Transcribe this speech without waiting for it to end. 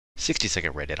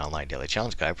60-second Red Dead Online Daily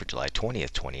Challenge Guide for July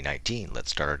 20th, 2019.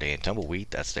 Let's start our day in Tumbleweed.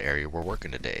 That's the area we're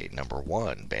working today. Number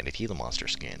 1, Banded Gila Monster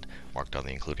Skin. Marked on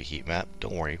the included heat map.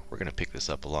 Don't worry, we're going to pick this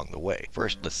up along the way.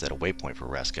 First, let's set a waypoint for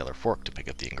Rascaler Fork to pick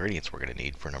up the ingredients we're going to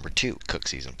need for number 2, Cook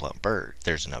Seasoned Plump Bird.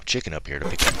 There's enough chicken up here to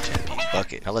pick up a 10-piece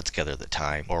bucket. Now let's gather the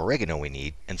thyme or oregano we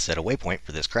need and set a waypoint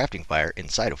for this crafting fire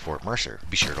inside of Fort Mercer.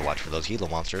 Be sure to watch for those Gila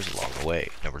monsters along the way.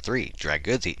 Number 3, Dry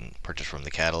Goods Eaten. Purchase from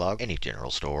the catalog, any general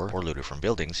store, or looted from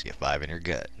buildings. Get 5 in your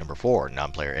gut. Number 4,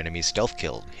 non-player enemies stealth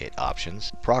killed. Hit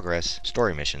options, progress,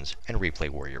 story missions, and replay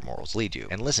where your morals lead you.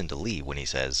 And listen to Lee when he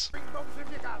says,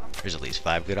 there's at least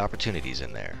 5 good opportunities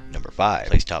in there. Number 5,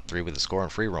 place top 3 with a score on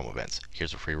free roam events.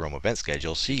 Here's a free roam event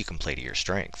schedule so you can play to your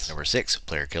strengths. Number 6,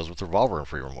 player kills with revolver in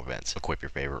free roam events. Equip your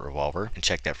favorite revolver and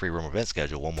check that free roam event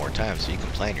schedule one more time so you can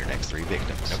plan your next 3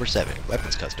 victims. Number 7,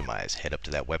 weapons customize. Head up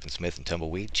to that weaponsmith in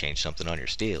Tumbleweed, change something on your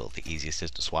steel. The easiest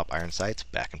is to swap iron sights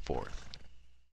back and forth.